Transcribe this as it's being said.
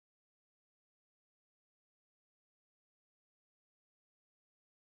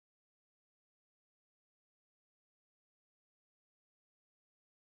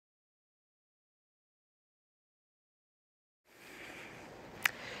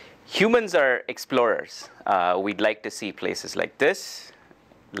Humans are explorers. We'd like to see places like this,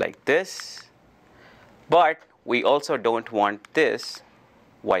 but we also don't want this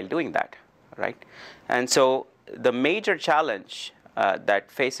while doing that, right? And so the major challenge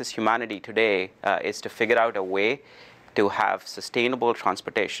that faces humanity today is to figure out a way to have sustainable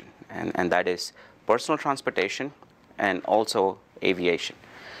transportation, and that is personal transportation and also aviation.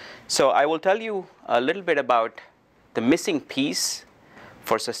 So I will tell you a little bit about the missing piece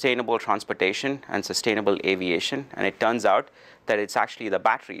for sustainable transportation and sustainable aviation, and it turns out that it's actually the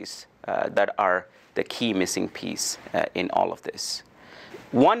batteries that are the key missing piece in all of this.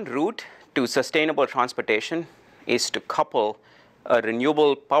 One route to sustainable transportation is to couple a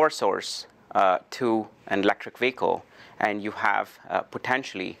renewable power source to an electric vehicle, and you have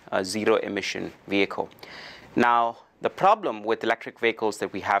potentially a zero-emission vehicle. Now, the problem with electric vehicles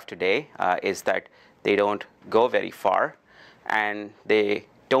that we have today is that they don't go very far, and they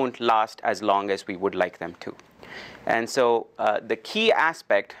don't last as long as we would like them to. And so the key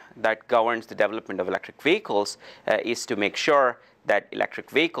aspect that governs the development of electric vehicles is to make sure that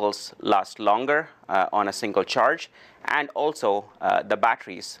electric vehicles last longer on a single charge, and also the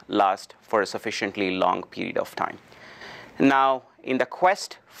batteries last for a sufficiently long period of time. Now, in the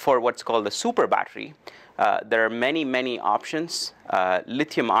quest for what's called the super battery, there are many, many options.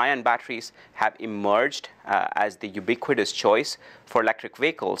 Lithium-ion batteries have emerged as the ubiquitous choice for electric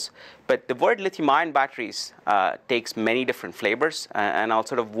vehicles. But the word lithium-ion batteries takes many different flavors, and I'll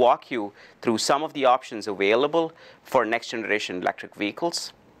sort of walk you through some of the options available for next-generation electric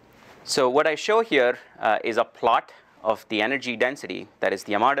vehicles. So what I show here is a plot of the energy density, that is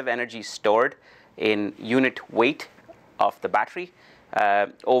the amount of energy stored in unit weight of the battery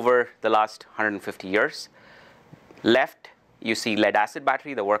over the last 150 years. Left, you see lead-acid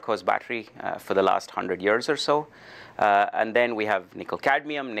battery, the workhorse battery for the last 100 years or so. And then we have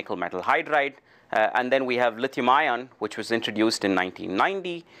nickel-cadmium, nickel metal hydride. And then we have lithium-ion, which was introduced in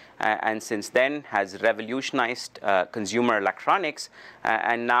 1990, and since then has revolutionized consumer electronics,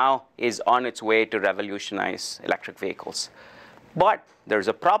 and now is on its way to revolutionize electric vehicles. But there's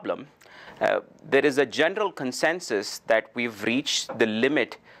a problem. There is a general consensus that we've reached the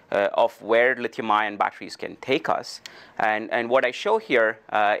limit of where lithium-ion batteries can take us. And what I show here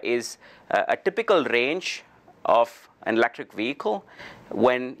is a typical range of an electric vehicle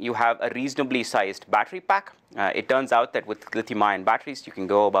when you have a reasonably sized battery pack. It turns out that with lithium-ion batteries, you can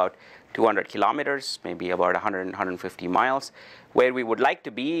go about 200 kilometers, maybe about 100, 150 miles. Where we would like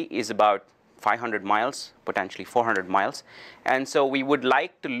to be is about 500 miles, potentially 400 miles. And so we would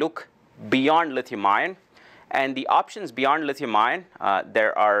like to look beyond lithium-ion. And the options beyond lithium-ion,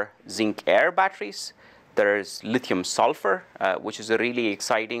 there are zinc-air batteries. There's lithium-sulfur, which is a really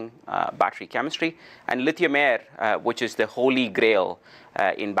exciting battery chemistry, and lithium-air, which is the holy grail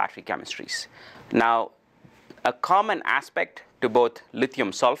in battery chemistries. Now, a common aspect to both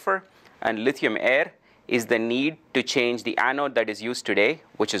lithium-sulfur and lithium-air is the need to change the anode that is used today,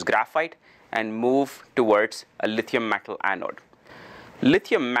 which is graphite, and move towards a lithium metal anode.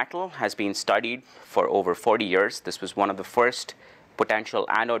 Lithium metal has been studied for over 40 years. This was one of the first potential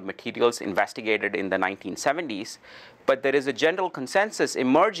anode materials investigated in the 1970s. But there is a general consensus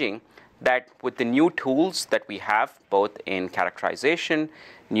emerging that with the new tools that we have, both in characterization,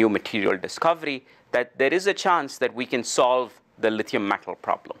 new material discovery, that there is a chance that we can solve the lithium metal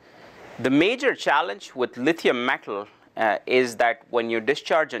problem. The major challenge with lithium metal is that when you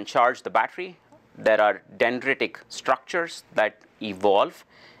discharge and charge the battery, there are dendritic structures that evolve,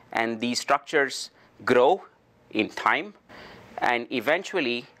 and these structures grow in time, and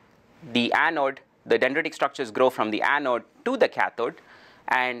eventually the anode, the dendritic structures grow from the anode to the cathode,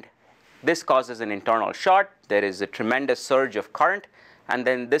 and this causes an internal short. There is a tremendous surge of current, and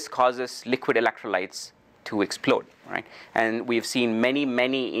then this causes liquid electrolytes to explode, right? And we've seen many,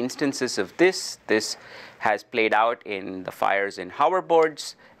 many instances of this. This has played out in the fires in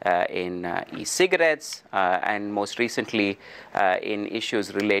hoverboards, in e-cigarettes, and most recently in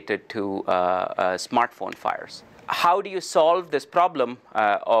issues related to smartphone fires. How do you solve this problem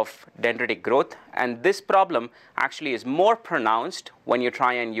of dendritic growth? And this problem actually is more pronounced when you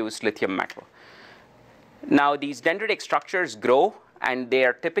try and use lithium metal. Now, these dendritic structures grow, and they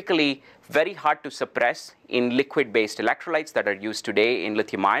are typically very hard to suppress in liquid-based electrolytes that are used today in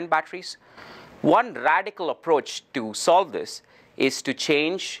lithium-ion batteries. One radical approach to solve this is to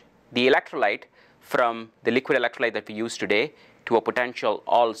change the electrolyte from the liquid electrolyte that we use today to a potential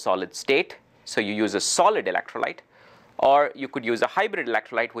all-solid state. So you use a solid electrolyte, or you could use a hybrid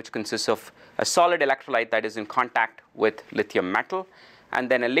electrolyte, which consists of a solid electrolyte that is in contact with lithium metal, and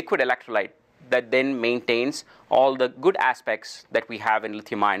then a liquid electrolyte that then maintains all the good aspects that we have in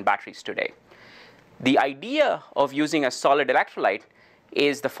lithium-ion batteries today. The idea of using a solid electrolyte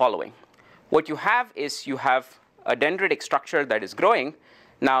is the following. What you have is you have a dendritic structure that is growing.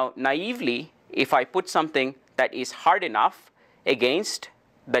 Now, naively, if I put something that is hard enough against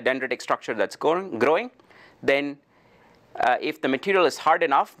the dendritic structure that's growing, then if the material is hard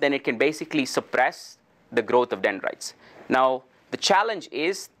enough, then it can basically suppress the growth of dendrites. Now, the challenge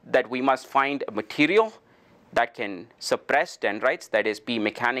is that we must find a material that can suppress dendrites, that is, be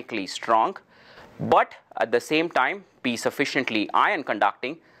mechanically strong, but at the same time be sufficiently ion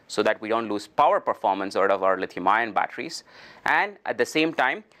conducting so that we don't lose power performance out of our lithium-ion batteries. And at the same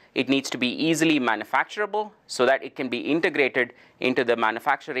time, it needs to be easily manufacturable so that it can be integrated into the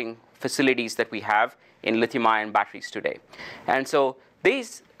manufacturing facilities that we have in lithium-ion batteries today. And so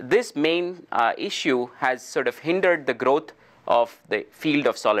this main issue has sort of hindered the growth of the field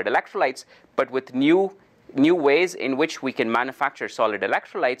of solid electrolytes, but with new ways in which we can manufacture solid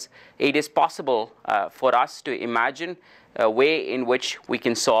electrolytes, it is possible for us to imagine a way in which we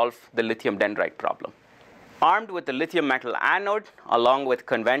can solve the lithium dendrite problem. Armed with the lithium metal anode, along with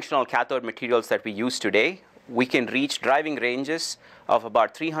conventional cathode materials that we use today, we can reach driving ranges of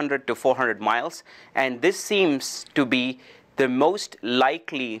about 300 to 400 miles, and this seems to be the most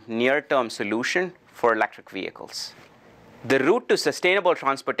likely near-term solution for electric vehicles. The route to sustainable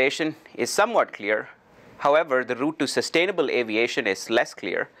transportation is somewhat clear. However, the route to sustainable aviation is less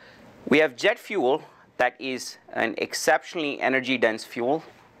clear. We have jet fuel that is an exceptionally energy-dense fuel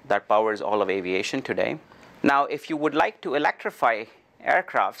that powers all of aviation today. Now, if you would like to electrify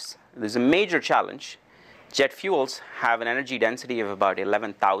aircrafts, there's a major challenge. Jet fuels have an energy density of about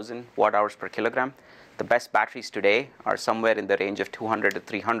 11,000 watt-hours per kilogram. The best batteries today are somewhere in the range of 200 to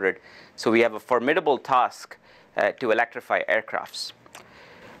 300. So we have a formidable task to electrify aircrafts.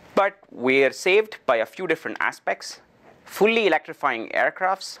 But we're saved by a few different aspects. Fully electrifying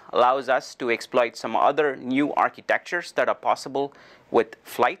aircrafts allows us to exploit some other new architectures that are possible with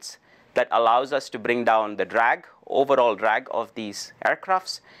flights, that allows us to bring down the drag, overall drag of these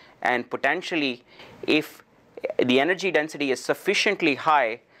aircrafts, and potentially, if the energy density is sufficiently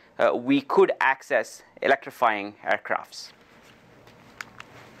high, we could access electrifying aircrafts.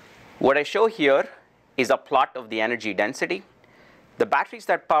 What I show here is a plot of the energy density. The batteries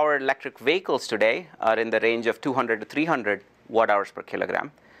that power electric vehicles today are in the range of 200 to 300 watt-hours per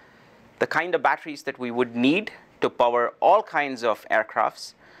kilogram. The kind of batteries that we would need to power all kinds of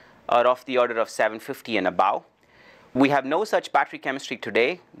aircrafts are of the order of 750 and above. We have no such battery chemistry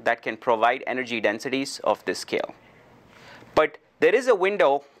today that can provide energy densities of this scale. But there is a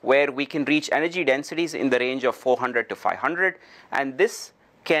window where we can reach energy densities in the range of 400 to 500, and this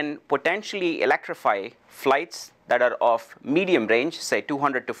can potentially electrify flights that are of medium range, say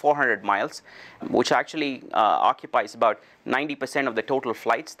 200 to 400 miles, which actually occupies about 90% of the total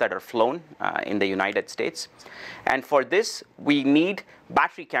flights that are flown in the United States. And for this, we need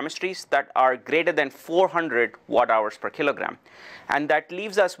battery chemistries that are greater than 400 watt-hours per kilogram. And that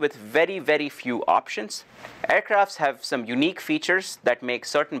leaves us with very, very few options. Aircrafts have some unique features that make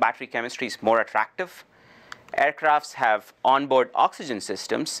certain battery chemistries more attractive. Aircrafts have onboard oxygen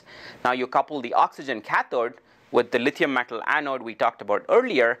systems. Now you couple the oxygen cathode with the lithium metal anode we talked about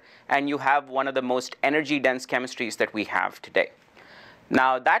earlier, and you have one of the most energy-dense chemistries that we have today.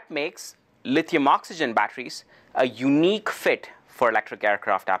 Now that makes lithium oxygen batteries a unique fit for electric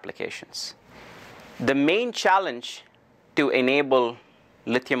aircraft applications. The main challenge to enable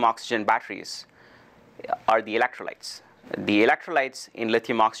lithium oxygen batteries are the electrolytes. The electrolytes in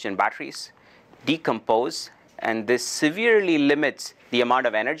lithium oxygen batteries decompose, and this severely limits the amount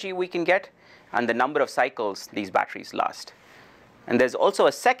of energy we can get and the number of cycles these batteries last. And there's also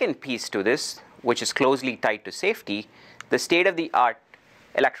a second piece to this, which is closely tied to safety. The state-of-the-art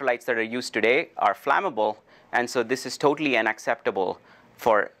electrolytes that are used today are flammable, and so this is totally unacceptable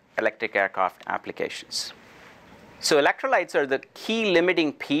for electric aircraft applications. So electrolytes are the key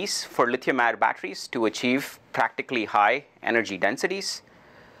limiting piece for lithium-ion batteries to achieve practically high energy densities,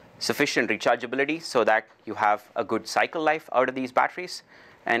 sufficient rechargeability so that you have a good cycle life out of these batteries,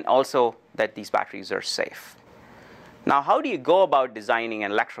 and also that these batteries are safe. Now, how do you go about designing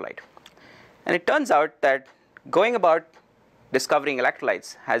an electrolyte? And it turns out that going about discovering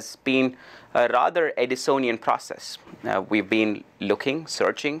electrolytes has been a rather Edisonian process. We've been looking,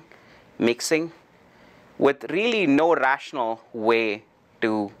 searching, mixing, with really no rational way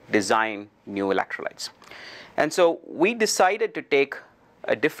to design new electrolytes. And so we decided to take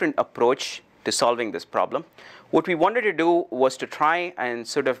a different approach to solving this problem. What we wanted to do was to try and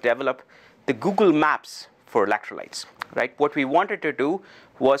sort of develop the Google Maps for electrolytes, right? What we wanted to do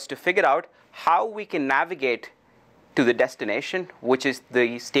was to figure out how we can navigate to the destination, which is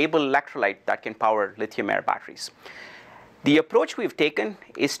the stable electrolyte that can power lithium-air batteries. The approach we've taken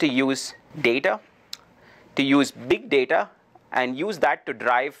is to use data, to use big data, and use that to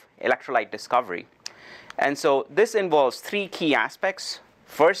drive electrolyte discovery. And so this involves three key aspects.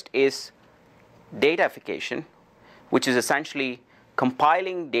 First is datafication, which is essentially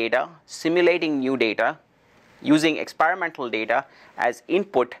compiling data, simulating new data, using experimental data as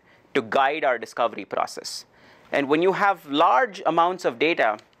input to guide our discovery process. And when you have large amounts of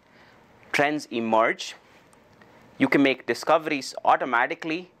data, trends emerge. You can make discoveries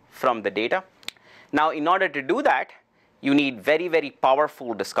automatically from the data. Now, in order to do that, you need very, very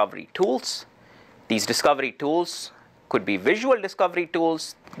powerful discovery tools. These discovery tools could be visual discovery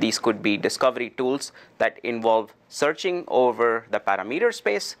tools. These could be discovery tools that involve searching over the parameter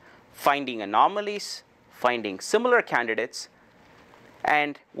space, finding anomalies, finding similar candidates.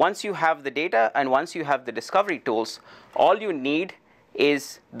 And once you have the data and once you have the discovery tools, all you need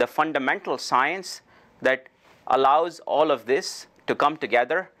is the fundamental science that allows all of this to come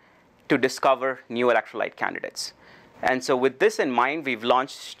together to discover new electrolyte candidates. And so with this in mind, we've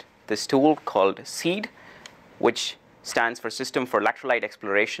launched this tool called SEED, which stands for System for Electrolyte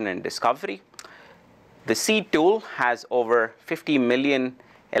Exploration and Discovery. The SEED tool has over 50 million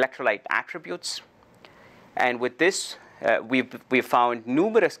electrolyte attributes. And with this, we've found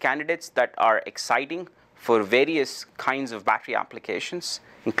numerous candidates that are exciting for various kinds of battery applications,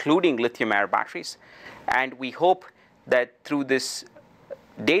 including lithium-air batteries. And we hope that through this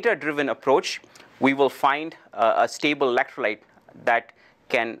data-driven approach, we will find a stable electrolyte that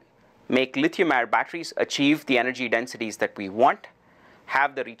can make lithium-air batteries achieve the energy densities that we want,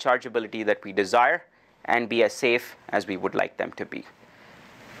 have the rechargeability that we desire, and be as safe as we would like them to be.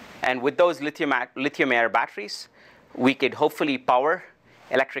 And with those lithium-air batteries, we could hopefully power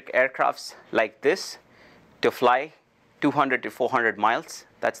electric aircrafts like this to fly 200 to 400 miles.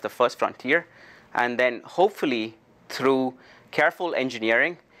 That's the first frontier. And then hopefully, through careful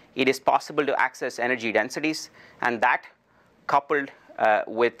engineering, it is possible to access energy densities. And that, coupled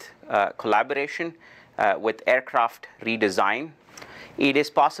with collaboration with aircraft redesign, it is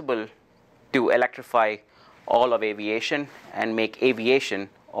possible to electrify all of aviation and make aviation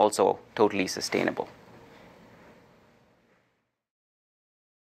also totally sustainable.